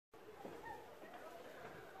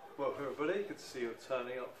Welcome everybody, good to see you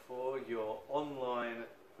turning up for your online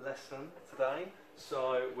lesson today.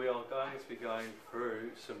 So we are going to be going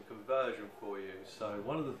through some conversion for you. So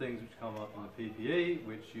one of the things which come up in the PPE,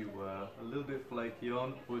 which you were a little bit flaky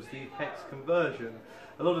on, was the hex conversion.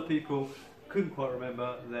 A lot of people couldn't quite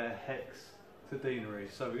remember their hex to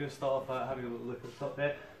denary. So we're going to start off by having a little look at the top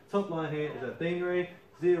there. Top line here is our denary,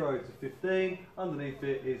 0 to 15. Underneath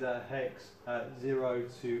it is our hex 0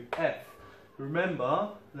 to F. Remember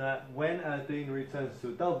that when our denary turns to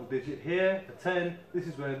a double digit here, a 10, this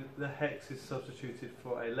is when the hex is substituted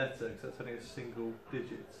for a letter, because that's only a single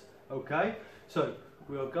digit. Okay, so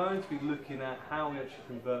we are going to be looking at how we actually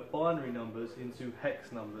convert binary numbers into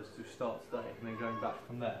hex numbers to start today, and then going back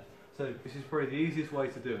from there. So this is probably the easiest way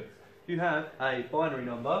to do it. You have a binary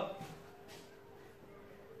number.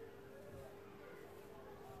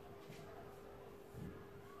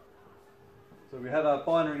 So we have our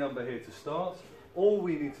binary number here to start. All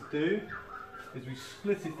we need to do is we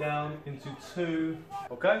split it down into two,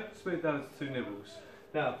 okay? Split it down into two nibbles.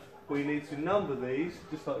 Now, we need to number these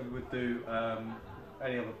just like we would do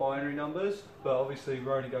any other binary numbers, but obviously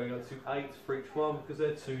we're only going up to 8 for each one because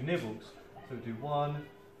they're two nibbles. So we do 1,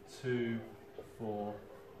 2, 4,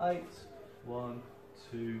 8, 1,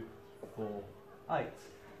 2, 4, 8.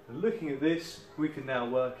 And looking at this, we can now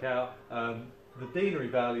work out the denary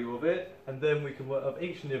value of it, and then we can work of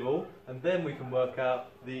each nibble, and then we can work out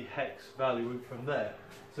the hex value from there.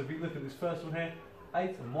 So if we look at this first one here,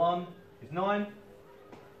 8 and 1 is 9,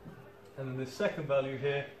 and then this second value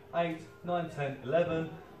here, 8, 9, 10, 11.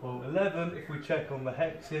 Well, 11, if we check on the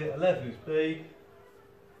hex here, 11 is B,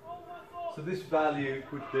 so this value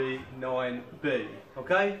would be 9B,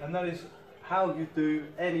 okay? And that is how you do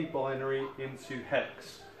any binary into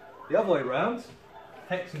hex. The other way around,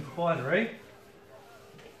 hex into binary,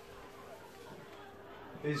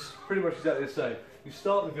 is pretty much exactly the same. You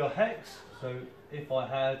start with your hex, so if I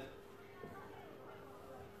had,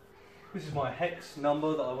 this is my hex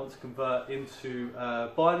number that I want to convert into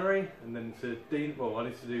binary, and then to denary, well I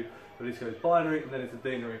need to go to binary and then into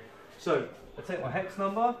denary. So I take my hex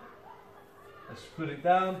number, I split it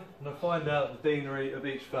down, and I find out the denary of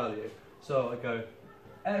each value. So I go,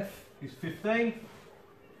 F is 15,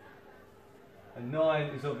 and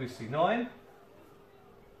 9 is obviously 9.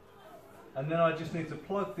 And then I just need to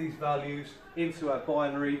plug these values into our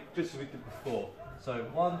binary just as we did before. So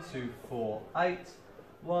 1, 2, 4, 8,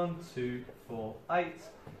 1, 2, 4, 8,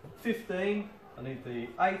 15, I need the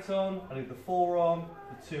 8 on, I need the 4 on,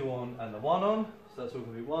 the 2 on and the 1 on, so that's all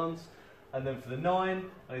going to be 1s. And then for the 9,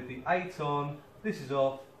 I need the 8 on, this is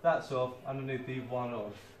off, that's off, and I need the 1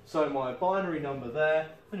 on. So my binary number there,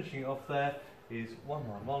 finishing it off there, is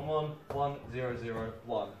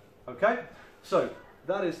 11111001. Okay? So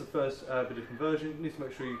that is the first bit of conversion. You need to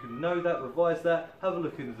make sure you can know that, revise that, have a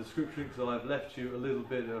look in the description because I've left you a little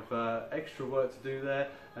bit of extra work to do there,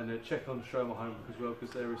 and check on Show My Homework as well because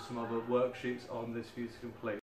there is some other worksheets on this for you to complete.